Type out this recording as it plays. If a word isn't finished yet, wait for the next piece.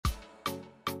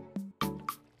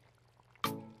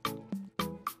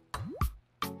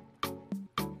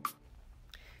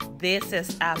This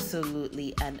is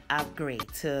absolutely an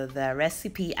upgrade to the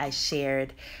recipe I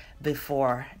shared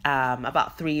before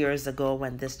about 3 years ago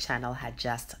when this channel had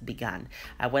just begun.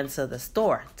 I went to the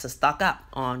store to stock up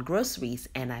on groceries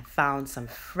and I found some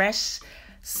fresh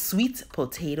sweet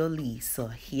potato leaves. So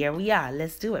here we are.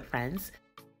 Let's do it, friends.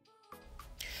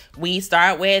 We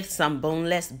start with some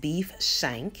boneless beef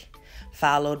shank,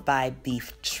 followed by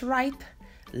beef tripe.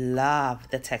 Love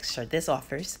the texture this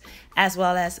offers, as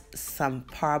well as some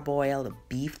parboiled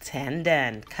beef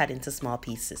tendon cut into small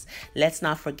pieces. Let's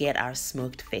not forget our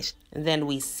smoked fish. And then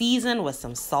we season with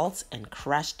some salt and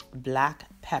crushed black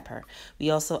pepper. We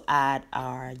also add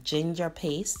our ginger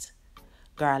paste,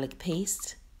 garlic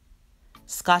paste,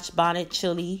 scotch bonnet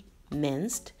chili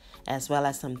minced, as well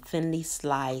as some thinly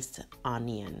sliced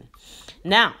onion.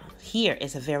 Now, here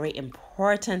is a very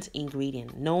important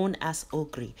ingredient known as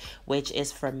ogri, which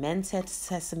is fermented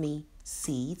sesame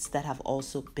seeds that have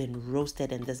also been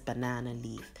roasted in this banana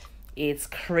leaf. It's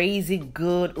crazy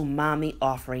good umami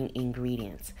offering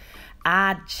ingredients.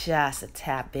 Add just a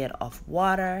tad bit of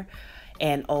water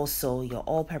and also your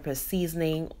all-purpose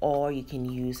seasoning, or you can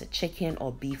use a chicken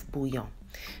or beef bouillon.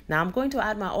 Now I'm going to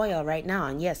add my oil right now,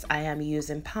 and yes, I am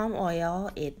using palm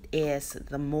oil. It is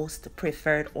the most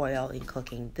preferred oil in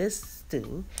cooking this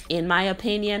stew. In my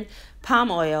opinion,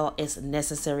 palm oil is a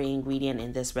necessary ingredient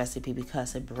in this recipe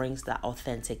because it brings that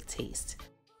authentic taste.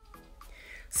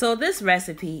 So this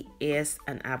recipe is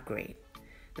an upgrade.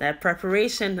 The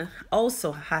preparation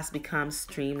also has become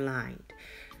streamlined.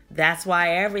 That's why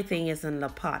everything is in the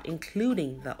pot,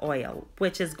 including the oil,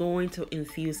 which is going to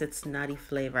infuse its nutty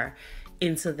flavor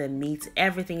into the meat.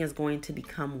 Everything is going to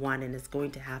become one, and it's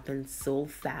going to happen so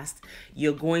fast.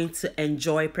 You're going to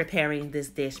enjoy preparing this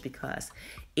dish because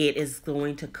it is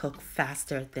going to cook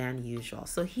faster than usual.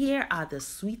 So here are the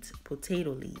sweet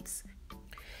potato leaves.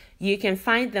 You can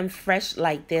find them fresh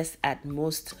like this at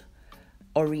most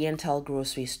Oriental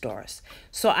grocery stores.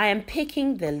 So I am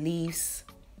picking the leaves,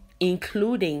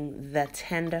 including the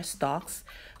tender stalks,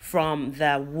 from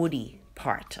the woody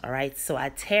part. All right, so I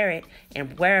tear it,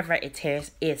 and wherever it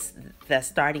tears is the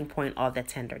starting point of the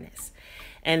tenderness,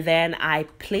 and then I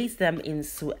place them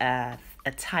into a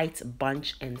tight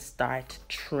bunch and start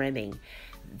trimming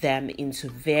them into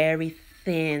very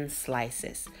thin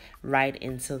slices right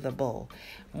into the bowl.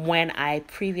 When I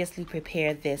previously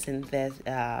prepared this in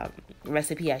the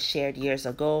recipe I shared years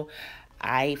ago,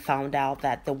 I found out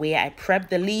that the way I prepped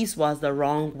the leaves was the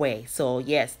wrong way. So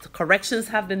yes, the corrections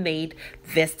have been made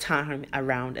this time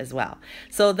around as well.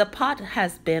 So the pot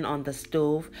has been on the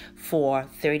stove for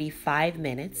 35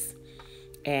 minutes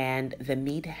and the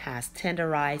meat has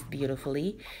tenderized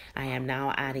beautifully. I am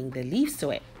now adding the leaves to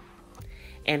it.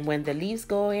 And when the leaves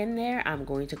go in there, I'm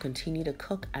going to continue to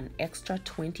cook an extra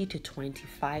 20 to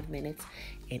 25 minutes,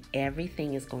 and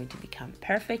everything is going to become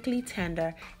perfectly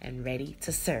tender and ready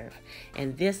to serve.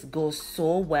 And this goes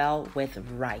so well with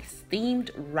rice,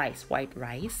 steamed rice, white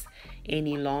rice.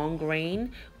 Any long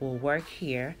grain will work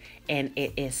here, and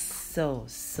it is so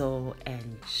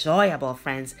enjoyable,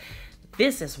 friends.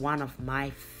 This is one of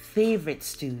my favorite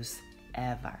stews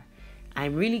ever.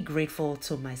 I'm really grateful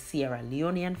to my Sierra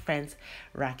Leonean friends,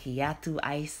 Rakiatu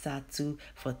Aisatu,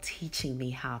 for teaching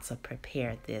me how to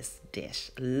prepare this dish.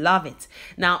 Love it.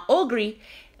 Now, ogri,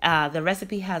 the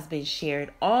recipe has been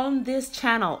shared on this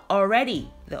channel already,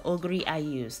 the ogri I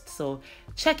used. So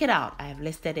check it out. I've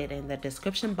listed it in the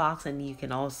description box, and you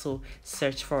can also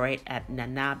search for it at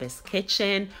Nanabe's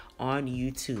Kitchen on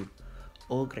YouTube.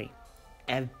 Ogri.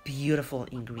 A beautiful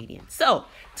ingredient. So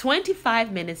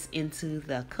 25 minutes into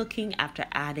the cooking after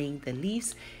adding the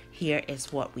leaves, here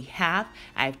is what we have.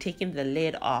 I've taken the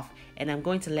lid off and I'm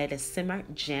going to let it simmer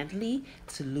gently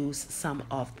to lose some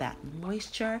of that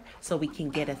moisture so we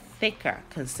can get a thicker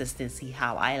consistency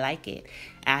how I like it.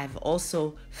 I've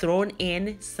also thrown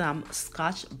in some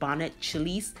scotch bonnet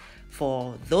chilies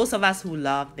for those of us who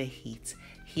love the heat.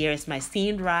 Here is my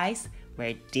steamed rice.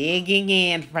 We're digging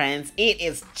in, friends. It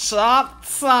is chop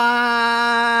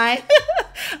time.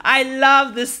 I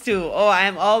love this stew. Oh,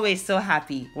 I'm always so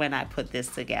happy when I put this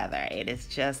together. It is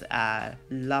just a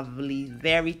lovely,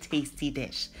 very tasty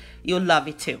dish. You'll love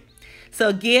it too.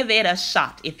 So give it a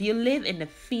shot. If you live in the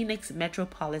Phoenix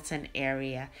metropolitan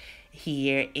area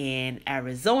here in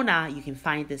Arizona, you can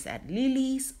find this at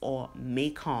Lily's or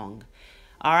Mekong.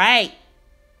 All right,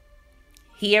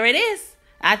 here it is.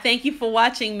 I thank you for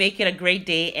watching. Make it a great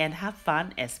day and have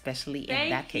fun, especially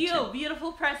in that kitchen. Thank you,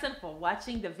 beautiful person, for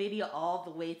watching the video all the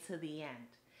way to the end.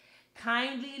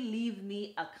 Kindly leave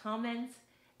me a comment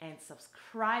and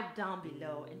subscribe down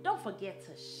below. And don't forget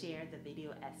to share the video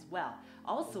as well.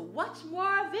 Also, watch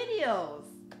more videos.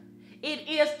 It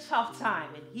is chop time,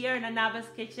 and here in Anaba's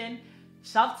kitchen,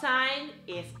 chop time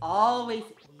is always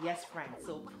yes, friends.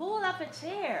 So pull up a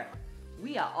chair.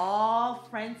 We are all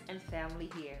friends and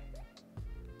family here.